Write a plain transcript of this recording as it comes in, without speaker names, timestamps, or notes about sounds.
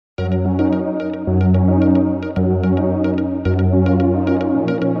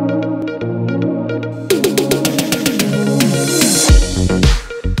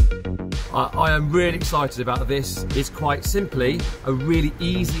why I'm really excited about this is quite simply a really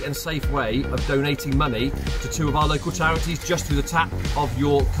easy and safe way of donating money to two of our local charities just through the tap of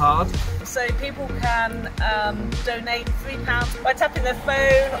your card. So people can donate £3 by tapping their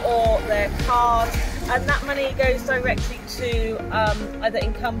phone or their card, and that money goes directly to either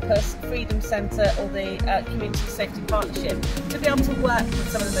Encompass, Freedom Centre or the Community Safety Partnership to be able to work with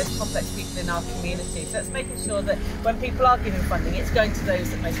some of the most complex people in our community. So it's making sure that when people are giving funding, it's going to those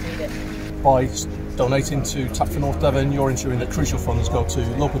that most need it. By donating to Tap for North Devon, you're ensuring that crucial funds go to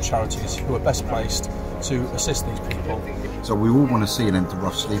local charities who are best placed to assist these people. So we all want to see an end to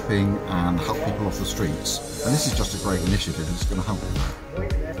rough sleeping and help people off the streets, and this is just a great initiative that's going to help with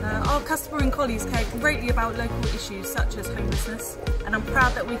that. Our customer and colleagues care greatly about local issues such as homelessness, and I'm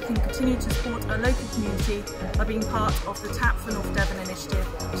proud that we can continue to support our local community by being part of the Tap for North Devon initiative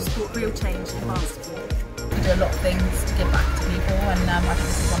to support real change in Barnstaple. We do a lot of things to give back to people, and I think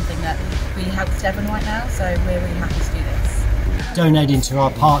this is something that really helps Devon right now, so we're really happy to do this. Donating to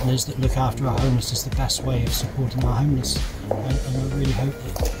our partners that look after our homeless is the best way of supporting our homeless, and I really hope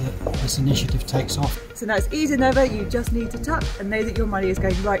that this initiative takes off. So now it's easier than ever, you just need to tap and know that your money is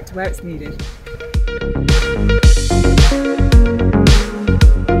going right to where it's needed.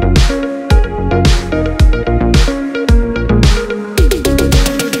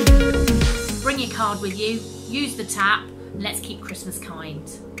 Bring your card with you, use the tap, and let's keep Christmas kind.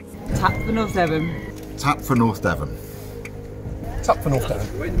 Tap for North Devon. Tap for North Devon. Tap for North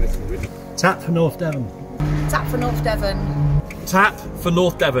Devon. Tap for North Devon. Tap for North Devon. Tap for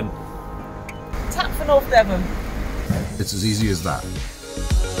North Devon. Tap for North Devon. It's as easy as that.